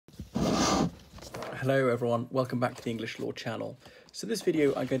Hello everyone, welcome back to the English Law channel. So this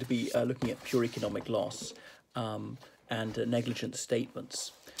video I'm going to be looking at pure economic loss and negligent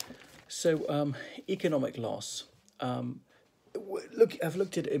statements. So economic loss, I've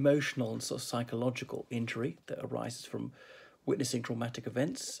looked at emotional and sort of psychological injury that arises from witnessing traumatic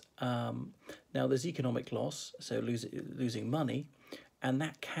events. Now there's economic loss, so losing money, and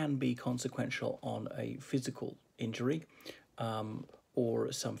that can be consequential on a physical injury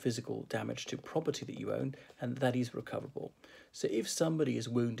or some physical damage to property that you own, and that is recoverable. So if somebody is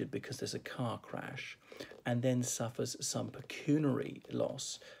wounded because there's a car crash and then suffers some pecuniary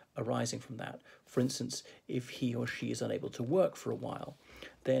loss arising from that, for instance, if he or she is unable to work for a while,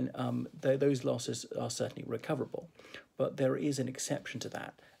 then those losses are certainly recoverable. But there is an exception to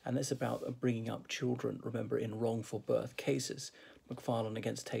that, and that's about bringing up children, remember, in wrongful birth cases. McFarlane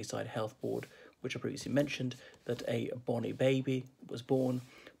against Tayside Health Board, which I previously mentioned, that a bonny baby was born,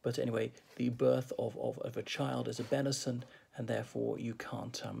 but anyway, the birth of a child is a benison, and therefore you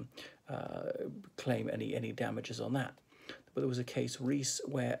can't claim any damages on that. But there was a case, Reese,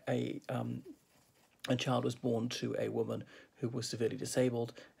 where a child was born to a woman who was severely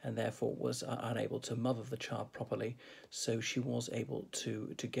disabled and therefore was unable to mother the child properly, so she was able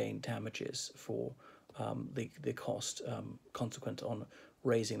to gain damages for the cost consequent on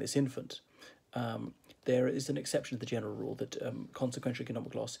raising this infant. There is an exception to the general rule that consequential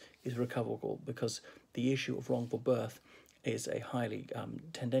economic loss is recoverable because the issue of wrongful birth is a highly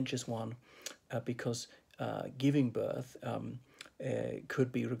tendentious one because giving birth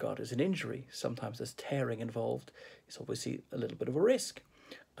could be regarded as an injury. Sometimes there's tearing involved. It's obviously a little bit of a risk.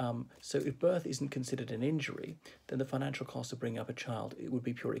 So if birth isn't considered an injury, then the financial cost of bringing up a child, it would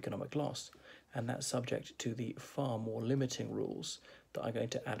be pure economic loss. And that's subject to the far more limiting rules that I'm going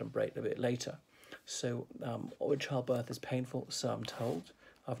to adumbrate a bit later. So childbirth is painful, so I'm told.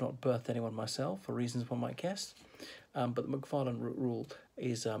 I've not birthed anyone myself for reasons one might guess. But the McFarlane rule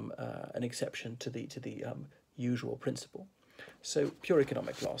is an exception to the usual principle. So pure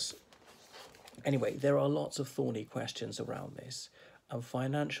economic loss. Anyway, there are lots of thorny questions around this.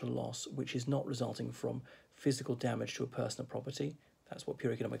 Financial loss, which is not resulting from physical damage to a personal property, that's what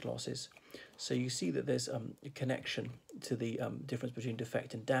pure economic loss is. So you see that there's a connection to the difference between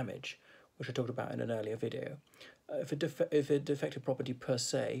defect and damage, which I talked about in an earlier video. If a defective property per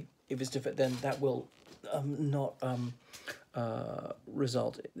se, if it's defect, then that will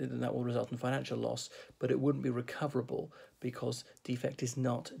result in financial loss, but it wouldn't be recoverable because defect is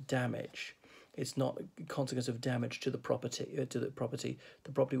not damage. It's not a consequence of damage to the property.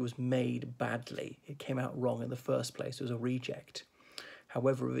 The property was made badly. It came out wrong in the first place. It was a reject.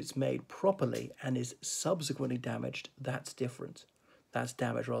 However, if it's made properly and is subsequently damaged, that's different. That's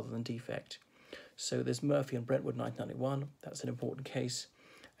damage rather than defect. So there's Murphy and Brentwood 1991. That's an important case.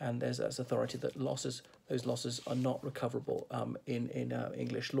 And there's authority that those losses are not recoverable in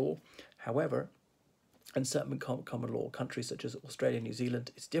English law. However, in certain common law countries such as Australia and New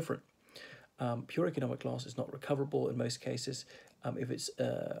Zealand, it's different. Pure economic loss is not recoverable in most cases if it's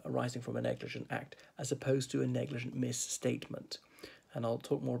arising from a negligent act as opposed to a negligent misstatement. And I'll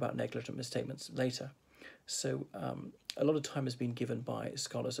talk more about negligent misstatements later. So a lot of time has been given by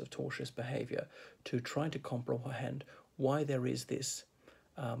scholars of tortious behaviour to try to comprehend why there is this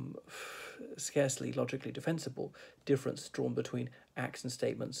scarcely logically defensible difference drawn between acts and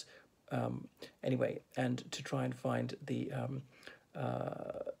statements. And to try and find the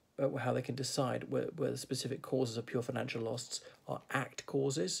how they can decide whether specific causes of pure financial loss are act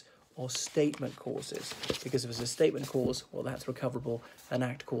causes or statement causes. Because if it's a statement cause, well, that's recoverable. An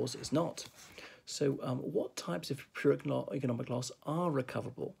act cause is not. So what types of pure economic loss are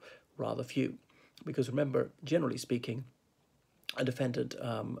recoverable? Rather few. Because remember, generally speaking, a defendant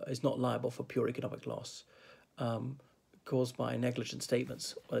is not liable for pure economic loss caused by negligent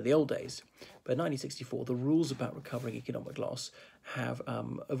statements in the old days. But in 1964, the rules about recovering economic loss have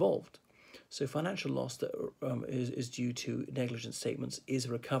evolved. So financial loss that is due to negligent statements is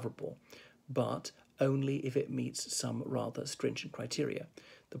recoverable, but only if it meets some rather stringent criteria.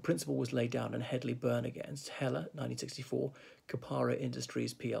 The principle was laid down in Hedley Byrne against Heller, 1964, Capara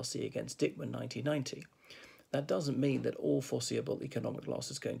Industries plc against Dickman, 1990. That doesn't mean that all foreseeable economic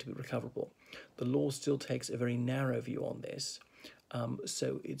loss is going to be recoverable. The law still takes a very narrow view on this,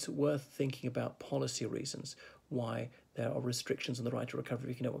 so it's worth thinking about policy reasons why there are restrictions on the right to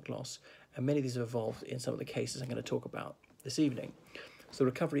recovery of economic loss, and many of these have evolved in some of the cases I'm going to talk about this evening. So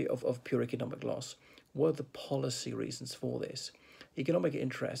recovery of pure economic loss. What are the policy reasons for this? Economic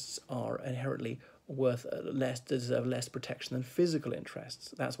interests are inherently deserve less protection than physical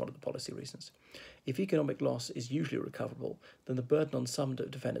interests. That's one of the policy reasons. If economic loss is usually recoverable, then the burden on some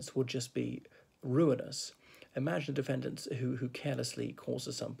defendants would just be ruinous. Imagine a defendant who carelessly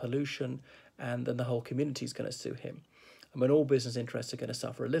causes some pollution, and then the whole community is going to sue him. And when all business interests are going to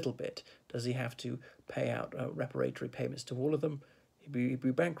suffer a little bit, does he have to pay out reparatory payments to all of them? He'd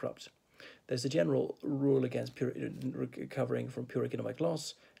be bankrupt. There's a general rule against recovering from pure economic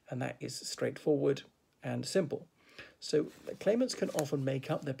loss, and that is straightforward and simple. So claimants can often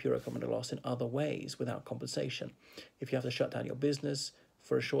make up their pure economic loss in other ways without compensation. If you have to shut down your business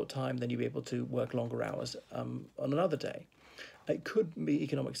for a short time, then you'll be able to work longer hours on another day. It could be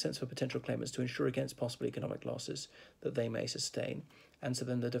economic sense for potential claimants to insure against possible economic losses that they may sustain, and so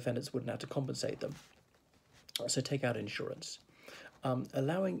then the defendants wouldn't have to compensate them. So take out insurance.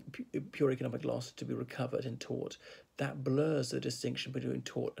 Allowing pure economic loss to be recovered in tort, that blurs the distinction between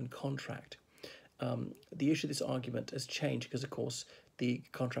tort and contract. The issue of this argument has changed because, of course, the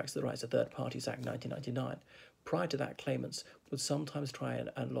Contracts of the Rights of Third Parties Act 1999. Prior to that, claimants would sometimes try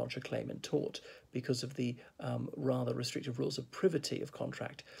and launch a claim in tort because of the rather restrictive rules of privity of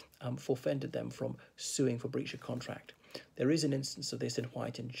contract forfended them from suing for breach of contract. There is an instance of this in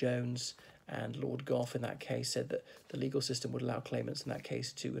White and Jones, and Lord Gough in that case said that the legal system would allow claimants in that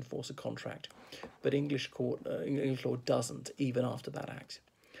case to enforce a contract, but English law doesn't, even after that act.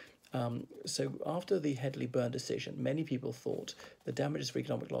 So after the Headley-Byrne decision, many people thought the damages for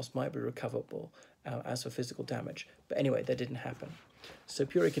economic loss might be recoverable as for physical damage. But anyway, that didn't happen. So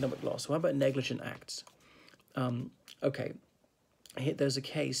pure economic loss. What about negligent acts? Okay, here, there's a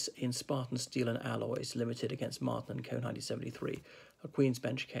case in Spartan Steel and Alloys Limited against Martin & Co. 1973, a Queen's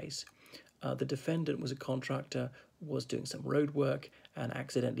Bench case. The defendant was a contractor, was doing some road work and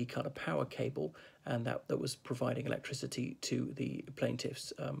accidentally cut a power cable, and that was providing electricity to the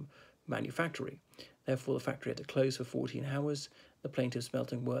plaintiff's manufactory. Therefore, the factory had to close for 14 hours. The plaintiff's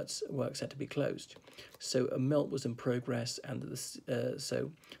melting works had to be closed. So a melt was in progress, and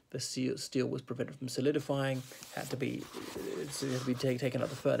so the steel was prevented from solidifying, had to be taken out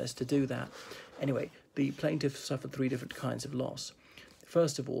of the furnace to do that. Anyway, the plaintiff suffered 3 different kinds of loss.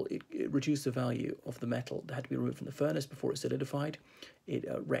 First of all, it reduced the value of the metal that had to be removed from the furnace before it solidified. It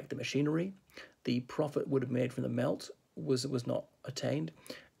wrecked the machinery. The profit would have made from the melt was not attained,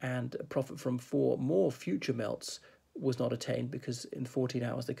 and profit from 4 more future melts was not attained because in 14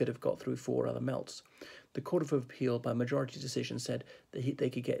 hours they could have got through 4 other melts. The Court of Appeal, by majority decision, said that they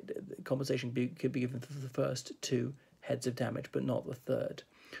could get compensation could be given for the first 2 heads of damage, but not the third.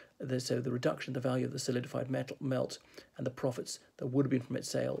 So the reduction in the value of the solidified melt and the profits that would have been from its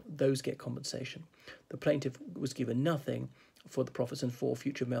sale, those get compensation. The plaintiff was given nothing for the profits in 4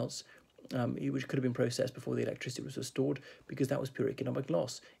 future melts, which could have been processed before the electricity was restored, because that was pure economic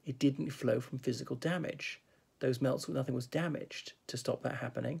loss. It didn't flow from physical damage. Those melts, nothing was damaged to stop that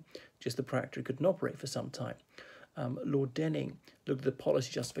happening, just the factory couldn't operate for some time. Lord Denning looked at the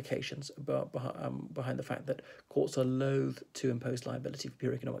policy justifications behind the fact that courts are loath to impose liability for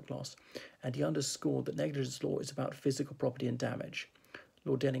pure economic loss, and he underscored that negligence law is about physical property and damage.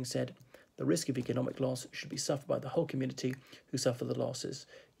 Lord Denning said, "The risk of economic loss should be suffered by the whole community who suffer the losses,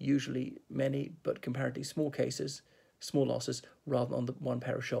 usually many but comparatively small losses, rather than on the one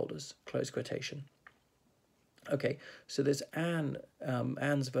pair of shoulders." Close quotation. Okay, so there's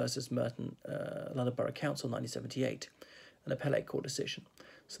Annes versus Merton, London Borough Council, 1978, an appellate court decision.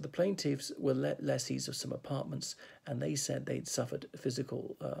 So the plaintiffs were lessees of some apartments, and they said they'd suffered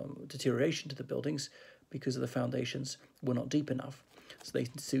physical deterioration to the buildings because the foundations were not deep enough. So they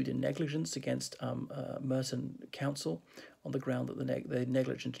sued in negligence against Merton Council on the ground that they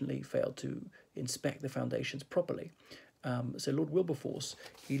negligently failed to inspect the foundations properly. So Lord Wilberforce,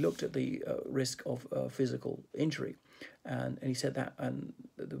 he looked at the risk of physical injury, and he said that, and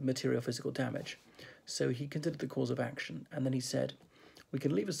the material physical damage. So he considered the cause of action, and then he said, "We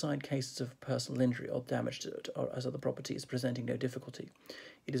can leave aside cases of personal injury or damage to it, or as other property is presenting no difficulty.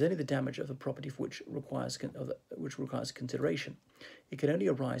 It is only the damage of the property for which requires consideration. It can only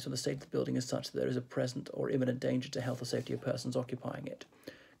arise when the state of the building is such that there is a present or imminent danger to health or safety of persons occupying it."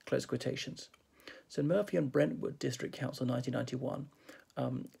 Close quotations. So in Murphy and Brentwood District Council 1991,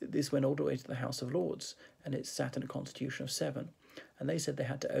 this went all the way to the House of Lords, and it sat in a constitution of 7. And they said they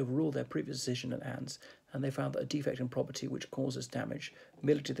had to overrule their previous decision at Annes, and they found that a defect in property which causes damage,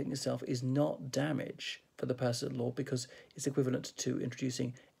 merely to think itself, is not damage for the purpose of the law, because it's equivalent to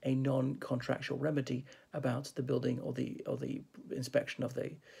introducing a non-contractual remedy about the building or the inspection of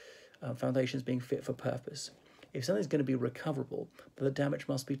the foundations being fit for purpose. If something's going to be recoverable, then the damage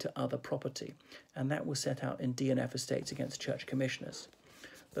must be to other property, and that was set out in D&F Estates against Church Commissioners.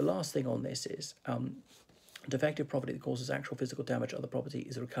 The last thing on this is Defective property that causes actual physical damage to other property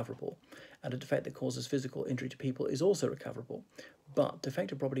is recoverable, and a defect that causes physical injury to people is also recoverable. But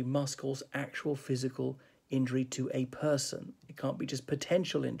defective property must cause actual physical injury to a person. It can't be just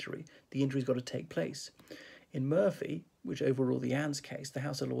potential injury. The injury's got to take place. In Murphy, which overruled the Ann's case, the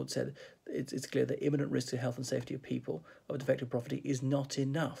House of Lords said it's clear that imminent risk to health and safety of people of defective property is not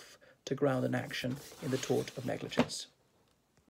enough to ground an action in the tort of negligence.